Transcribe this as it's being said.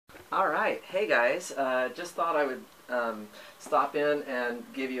All right. Hey guys, just thought I would stop in and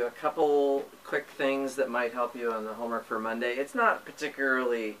give you a couple quick things that might help you on the homework for Monday. It's not a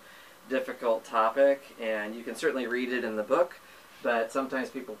particularly difficult topic, and you can certainly read it in the book, but sometimes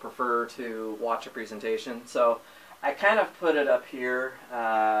people prefer to watch a presentation. So I kind of put it up here,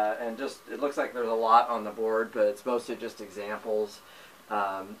 and just it looks like there's a lot on the board, but it's mostly just examples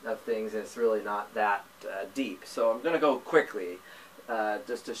of things, and it's really not that deep. So I'm going to go quickly.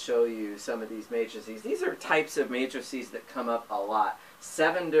 Just to show you some of these matrices. These are types of matrices that come up a lot.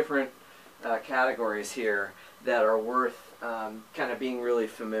 7 different categories here that are worth kind of being really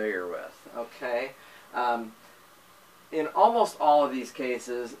familiar with. Okay, in almost all of these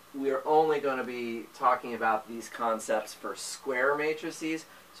cases, we are only going to be talking about these concepts for square matrices.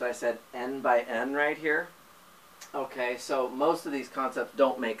 So I said n by n right here. Okay, so most of these concepts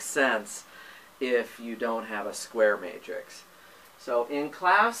don't make sense if you don't have a square matrix. So in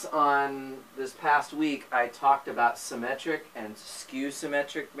class on this past week, I talked about symmetric and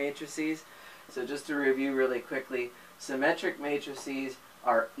skew-symmetric matrices. So just to review really quickly, symmetric matrices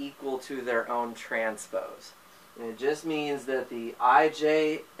are equal to their own transpose. And it just means that the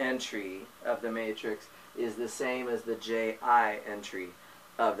ij entry of the matrix is the same as the ji entry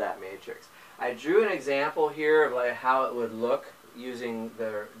of that matrix. I drew an example here of like how it would look using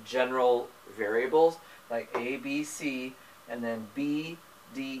the general variables like A, B, C, and then B,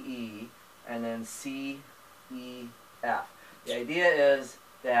 D, E, and then C, E, F. The idea is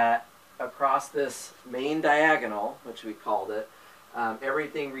that across this main diagonal, which we called it,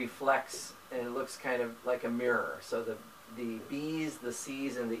 everything reflects, and it looks kind of like a mirror. So the B's, the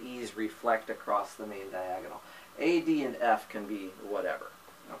C's, and the E's reflect across the main diagonal. A, D, and F can be whatever.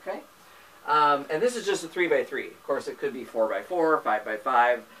 Okay? And this is just a 3 by 3. Of course, it could be 4 by 4, 5 by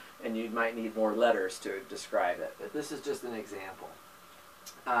 5, and you might need more letters to describe it. But this is just an example.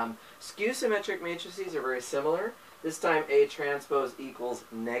 Skew-symmetric matrices are very similar. This time A transpose equals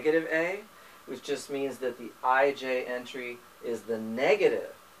negative A, which just means that the ij entry is the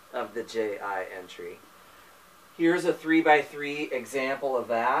negative of the ji entry. Here's a 3 by 3 example of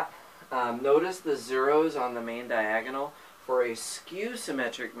that. Notice the zeros on the main diagonal. For a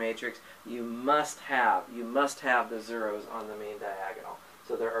skew-symmetric matrix, you must have the zeros on the main diagonal.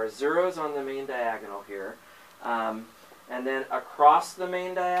 So there are zeros on the main diagonal here. And then across the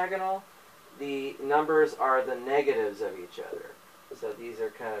main diagonal, the numbers are the negatives of each other. So these are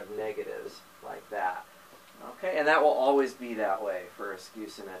kind of negatives like that. Okay, and that will always be that way for a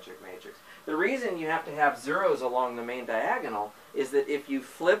skew-symmetric matrix. The reason you have to have zeros along the main diagonal is that if you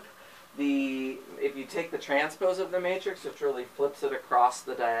take the transpose of the matrix, which really flips it across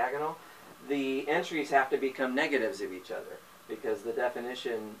the diagonal, the entries have to become negatives of each other, because the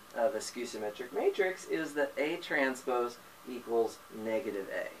definition of a skew-symmetric matrix is that A transpose equals negative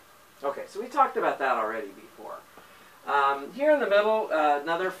A. Okay, so we talked about that already before. Here in the middle,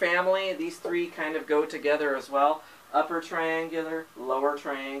 another family. These 3 kind of go together as well. Upper triangular, lower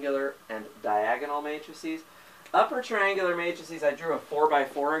triangular, and diagonal matrices. Upper triangular matrices, I drew a 4 by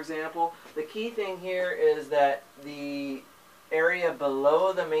 4 example. The key thing here is that the area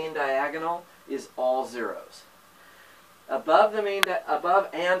below the main diagonal is all zeros. Above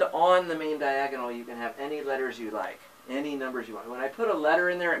and on the main diagonal, you can have any letters you like, any numbers you want. When I put a letter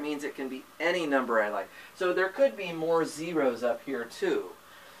in there, it means it can be any number I like. So there could be more zeros up here too,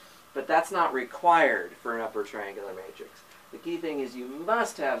 but that's not required for an upper triangular matrix. The key thing is you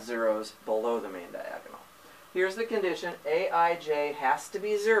must have zeros below the main diagonal. Here's the condition: Aij has to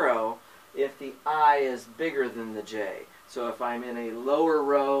be 0 if the I is bigger than the j. So if I'm in a lower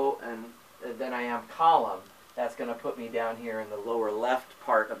row than I am column, that's going to put me down here in the lower left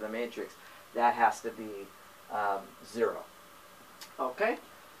part of the matrix. That has to be 0. Okay?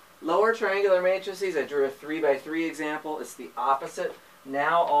 Lower triangular matrices, I drew a 3 by 3 example. It's the opposite.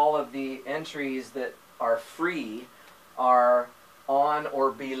 Now all of the entries that are free are on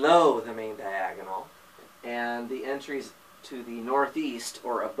or below the main diagonal, and the entries to the northeast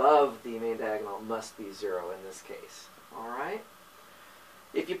or above the main diagonal must be 0 in this case. All right?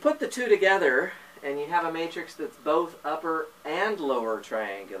 If you put the 2 together and you have a matrix that's both upper and lower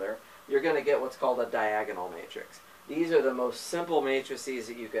triangular, you're going to get what's called a diagonal matrix. These are the most simple matrices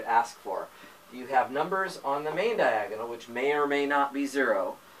that you could ask for. You have numbers on the main diagonal, which may or may not be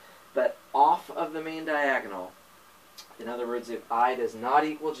 0, but off of the main diagonal, in other words, if I does not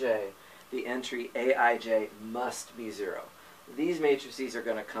equal j, the entry aij must be 0. These matrices are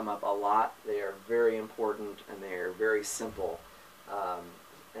going to come up a lot. They are very important, and they are very simple.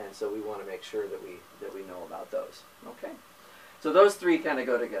 And so we want to make sure that we know about those. Okay? So those 3 kind of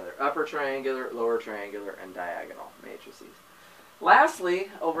go together: upper triangular, lower triangular, and diagonal matrices. Lastly,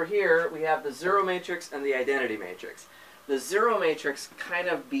 over here, we have the zero matrix and the identity matrix. The zero matrix kind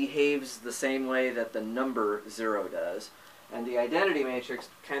of behaves the same way that the number 0 does, and the identity matrix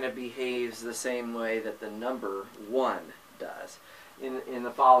kind of behaves the same way that the number 1 does, in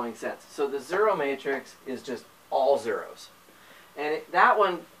the following sense. So the zero matrix is just all zeros. And that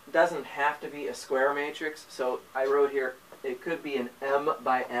one doesn't have to be a square matrix, so I wrote here, it could be an m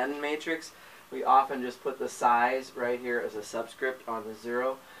by n matrix. We often just put the size right here as a subscript on the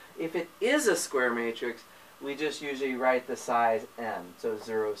 0. If it is a square matrix, we just usually write the size n, so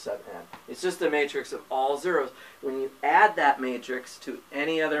 0 sub n. It's just a matrix of all zeros. When you add that matrix to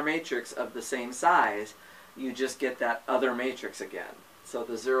any other matrix of the same size, you just get that other matrix again. So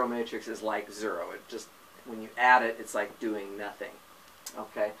the zero matrix is like 0. It just, when you add it, it's like doing nothing.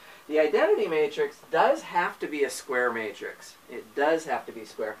 Okay. The identity matrix does have to be a square matrix. It does have to be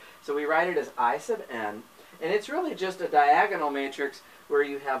square. So we write it as I sub n, and it's really just a diagonal matrix where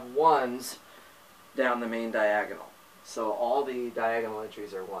you have 1s down the main diagonal. So all the diagonal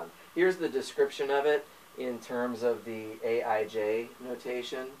entries are 1. Here's the description of it in terms of the Aij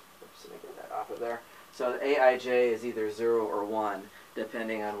notation. Oops, let me get that off of there. So the Aij is either 0 or 1,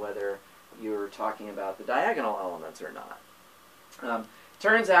 depending on whether you're talking about the diagonal elements or not.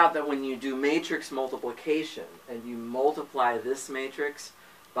 Turns out that when you do matrix multiplication and you multiply this matrix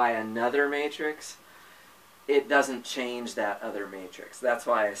by another matrix, it doesn't change that other matrix. That's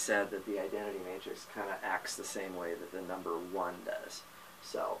why I said that the identity matrix kind of acts the same way that the number 1 does.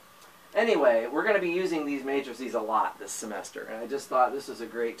 So anyway, we're going to be using these matrices a lot this semester, and I just thought this was a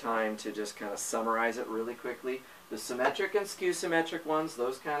great time to just kind of summarize it really quickly. The symmetric and skew-symmetric ones,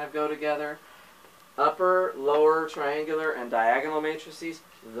 those kind of go together. Upper, lower, triangular, and diagonal matrices,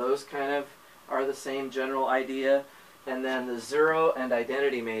 those kind of are the same general idea. And then the 0 and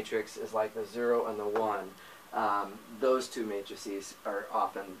identity matrix is like the 0 and the 1. Those two matrices are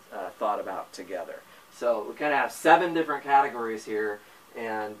often thought about together. So we kind of have 7 different categories here,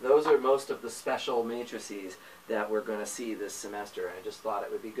 and those are most of the special matrices that we're going to see this semester. And I just thought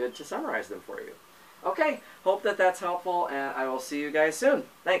it would be good to summarize them for you. Okay, hope that that's helpful, and I will see you guys soon.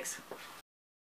 Thanks.